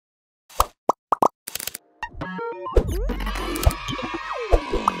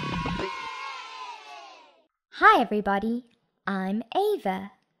Hi everybody, I'm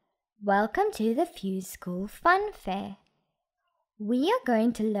Ava. Welcome to the FuseSchool Fun Fair. We are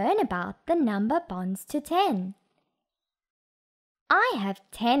going to learn about the number bonds to 10. I have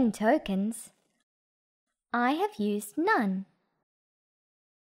 10 tokens. I have used none.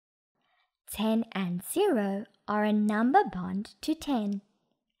 10 and 0 are a number bond to 10.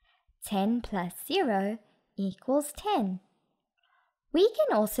 10 plus 0 equals 10. We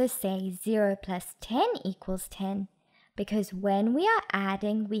can also say 0 plus 10 equals 10 because when we are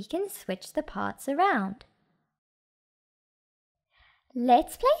adding, we can switch the parts around.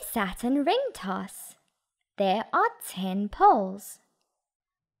 Let's play Saturn ring toss. There are 10 poles.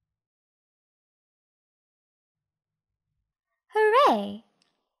 Hooray!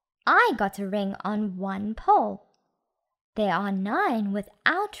 I got a ring on one pole. There are 9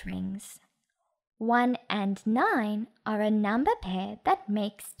 without rings. 1 and 9 are a number pair that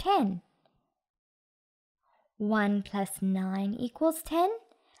makes 10. 1 plus 9 equals 10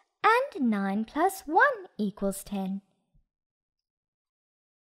 and 9 plus 1 equals 10.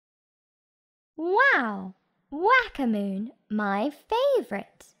 Wow! Whack-a-moon, my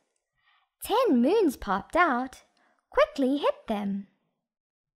favorite! 10 moons popped out. Quickly hit them.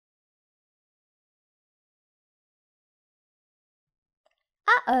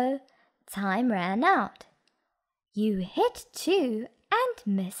 Uh-oh! Time ran out. You hit 2 and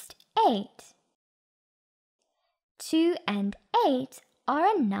missed 8. 2 and 8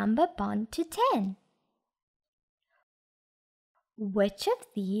 are a number bond to 10. Which of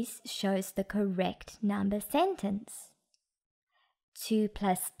these shows the correct number sentence? 2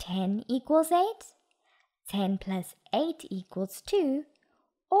 plus 10 equals 8, 10 plus 8 equals 2,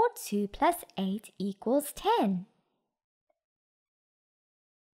 or 2 plus 8 equals 10?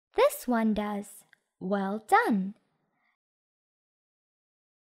 This one does. Well done.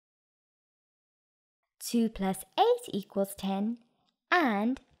 2 plus 8 equals 10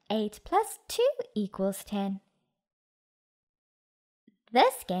 and 8 plus 2 equals 10.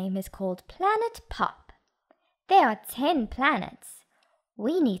 This game is called Planet Pop. There are 10 planets.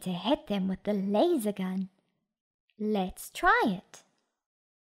 We need to hit them with the laser gun. Let's try it.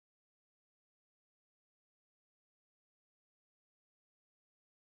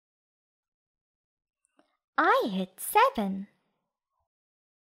 I hit 7.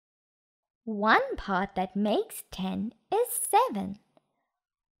 One part that makes 10 is 7.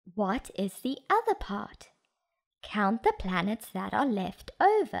 What is the other part? Count the planets that are left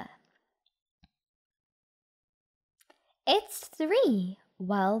over. It's 3.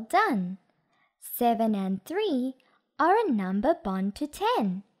 Well done. 7 and 3 are a number bond to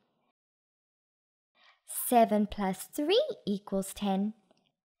 10. 7 plus 3 equals 10.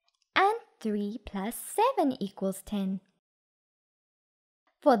 And 3 plus 7 equals 10.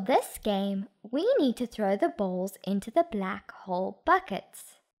 For this game, we need to throw the balls into the black hole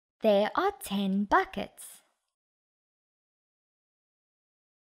buckets. There are 10 buckets.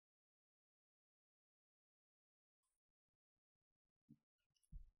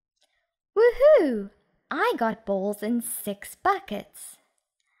 Woohoo! I got balls in 6 buckets.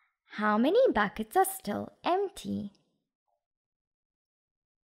 How many buckets are still empty?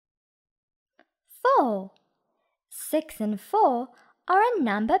 4. 6 and 4 are a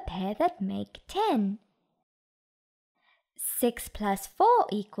number pair that make 10. 6 plus 4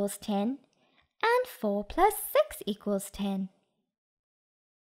 equals 10 and 4 plus 6 equals 10.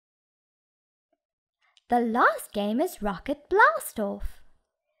 The last game is Rocket Blast Off.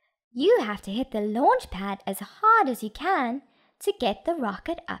 You have to hit the launch pad as hard as you can to get the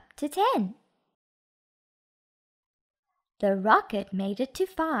rocket up to 10. The rocket made it to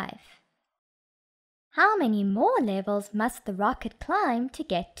 5. How many more levels must the rocket climb to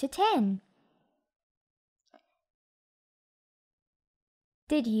get to 10?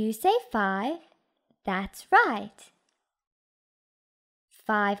 Did you say 5? That's right.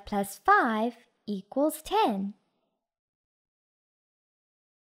 5 plus 5 equals 10.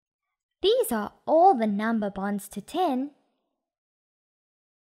 These are all the number bonds to 10.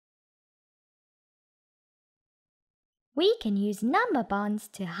 We can use number bonds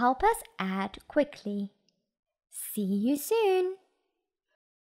to help us add quickly. See you soon!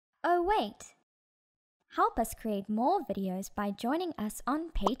 Oh wait! Help us create more videos by joining us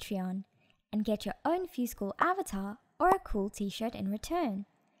on Patreon and get your own FuseSchool avatar or a cool t-shirt in return.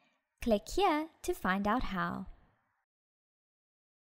 Click here to find out how.